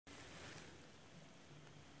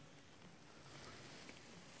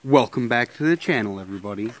Welcome back to the channel,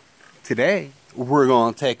 everybody. Today, we're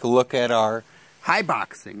going to take a look at our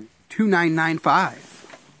Haiboxing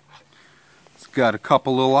 2995. It's got a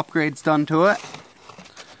couple little upgrades done to it.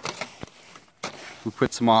 We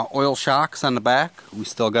put some oil shocks on the back. We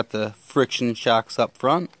still got the friction shocks up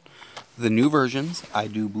front. The new versions, I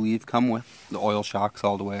do believe, come with the oil shocks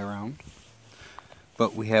all the way around.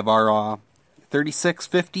 But we have our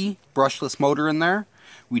 3650 brushless motor in there.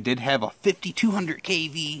 We did have a 5200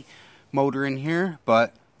 kV motor in here,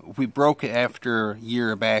 but we broke it after a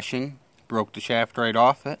year of bashing. Broke the shaft right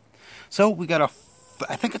off it. So we got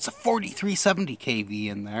I think it's a 4370 kV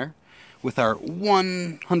in there with our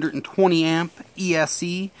 120 amp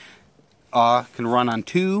ESC. Can run on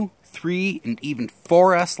 2, 3, and even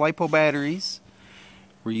 4S LiPo batteries.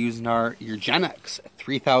 We're using our Urgenix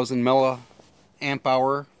 3000 milliamp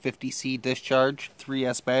hour 50C discharge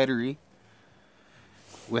 3S battery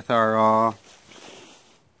with our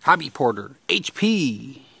Hobby Porter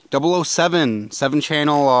HP 007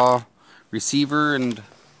 7-channel receiver and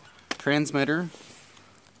transmitter.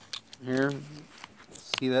 Here,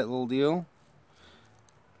 see that little deal?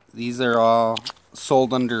 These are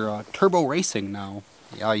sold under Turbo Racing now.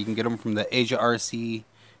 Yeah, you can get them from the Asia RC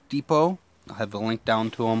Depot. I'll have the link down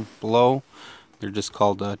to them below. They're just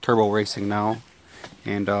called Turbo Racing now.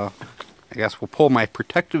 And I guess we'll pull my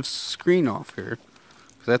protective screen off here,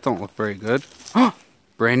 because that don't look very good.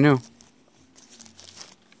 Brand new.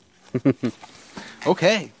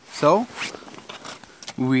 Okay, so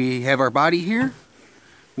we have our body here.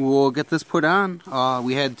 We'll get this put on.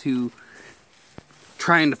 We had to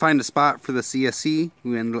trying to find a spot for the ESC.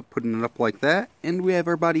 We ended up putting it up like that, and we have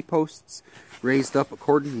our body posts raised up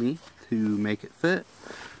accordingly to make it fit.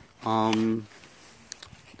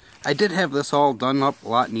 I did have this all done up a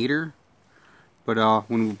lot neater, but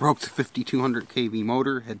when we broke the 5200 kV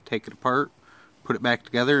motor, had to take it apart, put it back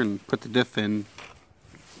together, and put the diff in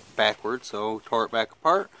backwards, so tore it back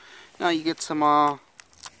apart. Now you get some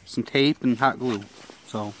tape and hot glue.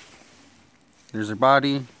 So there's our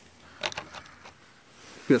body.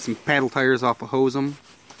 Got some paddle tires off of Hosem.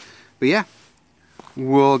 But yeah,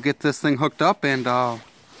 we'll get this thing hooked up and go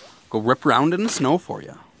rip around in the snow for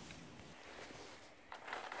you.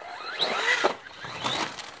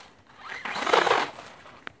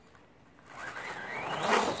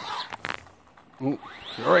 Oh,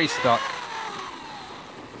 you're already stuck.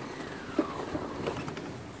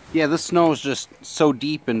 Yeah, this snow is just so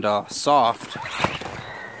deep and soft.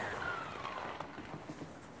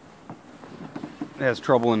 It has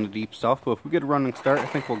trouble in the deep stuff, but if we get a running start, I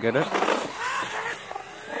think we'll get it.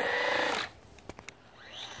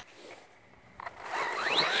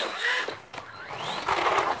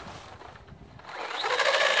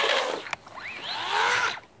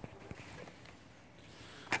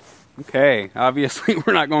 Okay, obviously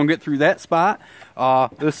we're not going to get through that spot.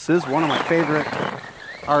 This is one of my favorite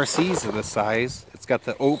RCs of this size. It's got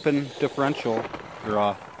the open differential, or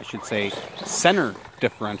I should say center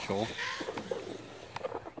differential.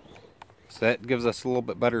 So that gives us a little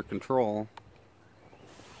bit better control.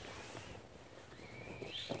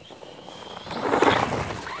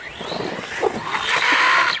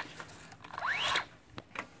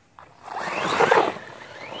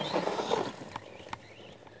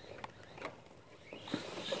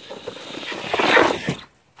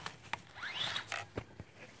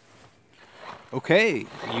 Okay,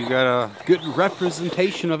 you got a good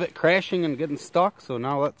representation of it crashing and getting stuck, so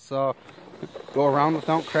now let's go around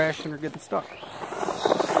without crashing or getting stuck.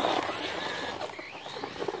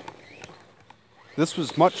 This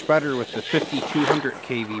was much better with the 5200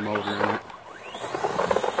 kV motor in it.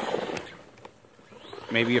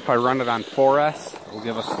 Maybe if I run it on 4S, it'll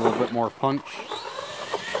give us a little bit more punch.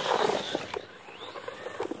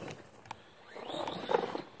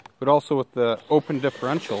 But also with the open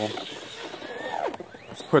differential,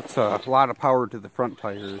 this puts a lot of power to the front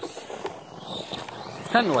tires. It's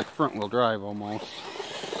kind of like front wheel drive almost.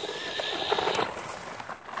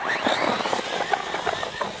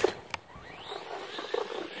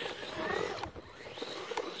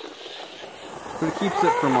 But it keeps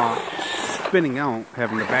it from spinning out,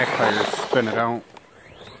 having the back tires spin it out.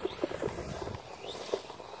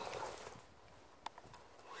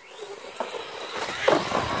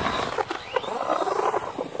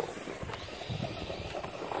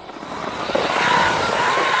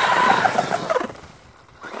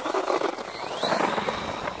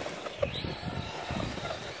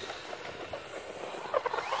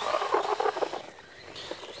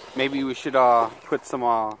 Maybe we should put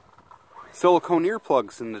some silicone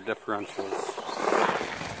earplugs in the differentials.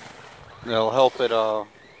 They'll help it.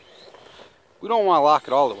 We don't want to lock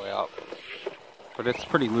it all the way up, but it's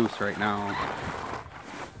pretty loose right now.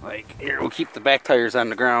 Like, here, we'll keep the back tires on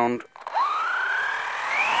the ground.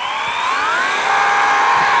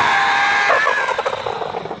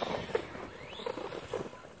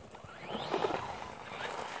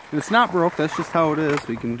 It's not broke, that's just how it is.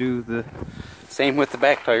 We can do the same with the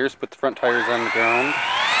back tires, put the front tires on the ground.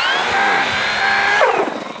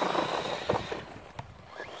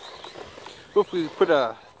 If we put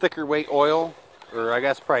a thicker weight oil, or I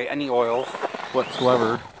guess probably any oil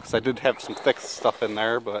whatsoever, because I did have some thick stuff in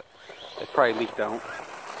there, but it probably leaked out.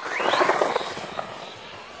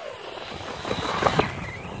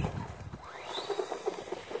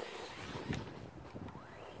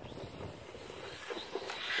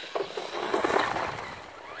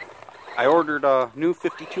 I ordered a new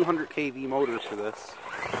 5200 kV motor for this.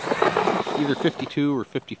 Either 52 or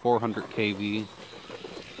 5400 kV.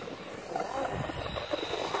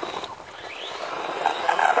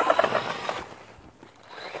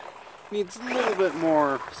 Needs a little bit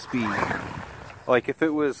more speed. Like if it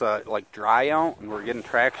was like dry out and we're getting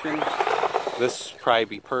traction, this would probably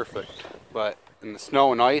be perfect. But in the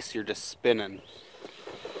snow and ice, you're just spinning.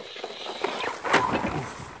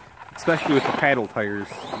 Especially with the paddle tires,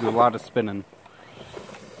 you do a lot of spinning.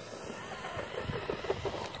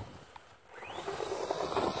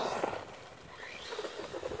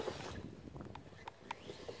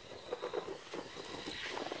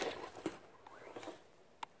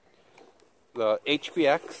 The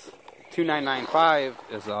HBX 2995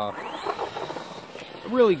 is a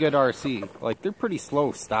really good RC. Like, they're pretty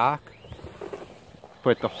slow stock,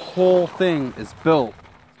 but the whole thing is built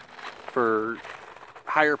for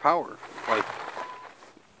higher power. Like,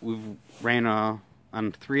 we've ran on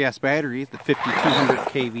 3S battery, the 5200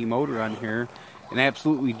 kV motor on here, and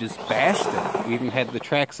absolutely just bashed it. We even had the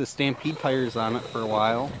Traxxas Stampede tires on it for a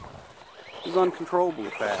while. It was uncontrollably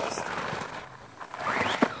fast.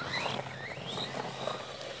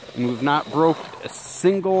 And we've not broke a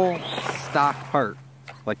single stock part.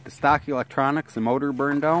 Like the stock electronics, the motor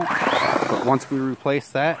burned out, but once we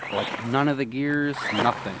replaced that, like none of the gears,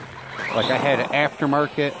 nothing. Like I had an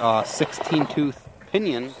aftermarket 16-tooth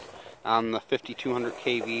pinion on the 5200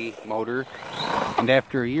 kV motor, and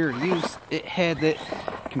after a year of use, it had it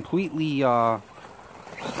completely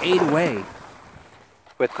ate away.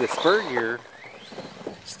 But the spur gear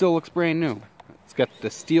still looks brand new. It's got the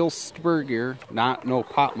steel spur gear, no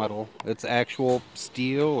pot metal. It's actual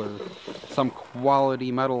steel or some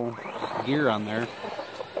quality metal gear on there.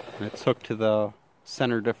 And it's hooked to the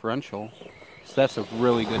center differential. So that's a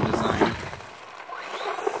really good design.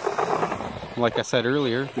 Like I said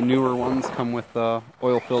earlier, the newer ones come with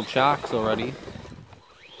oil-filled shocks already.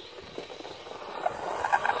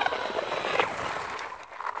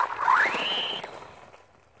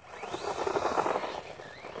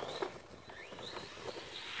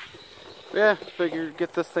 Yeah, figured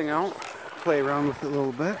get this thing out, play around with it a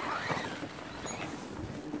little bit.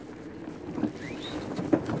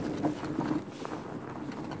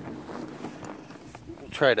 We'll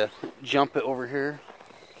try to jump it over here.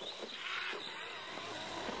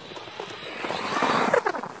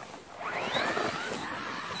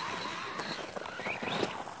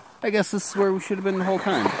 I guess this is where we should have been the whole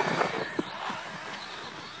time.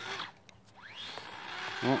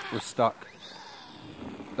 Oh, we're stuck.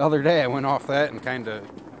 The other day I went off that and kind of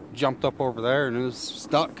jumped up over there and it was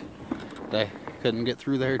stuck. I couldn't get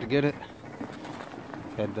through there to get it.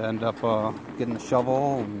 Had to end up getting the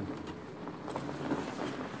shovel, and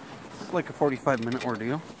it's like a 45-minute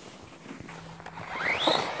ordeal.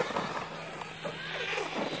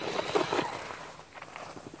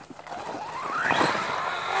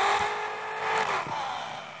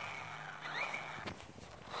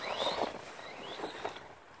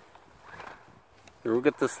 Here, we'll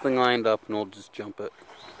get this thing lined up and we'll just jump it.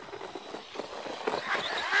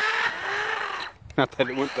 Not that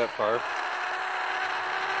it went that far.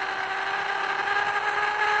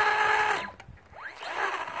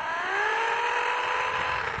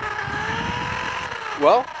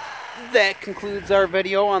 Well, that concludes our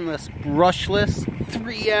video on this brushless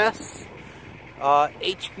 3S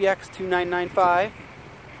HBX 2995.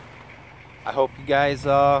 I hope you guys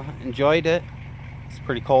enjoyed it. It's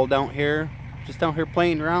pretty cold out here. Just down here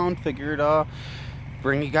playing around. Figured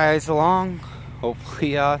bring you guys along.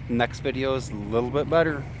 Hopefully next video is a little bit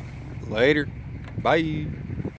better. Later. Bye.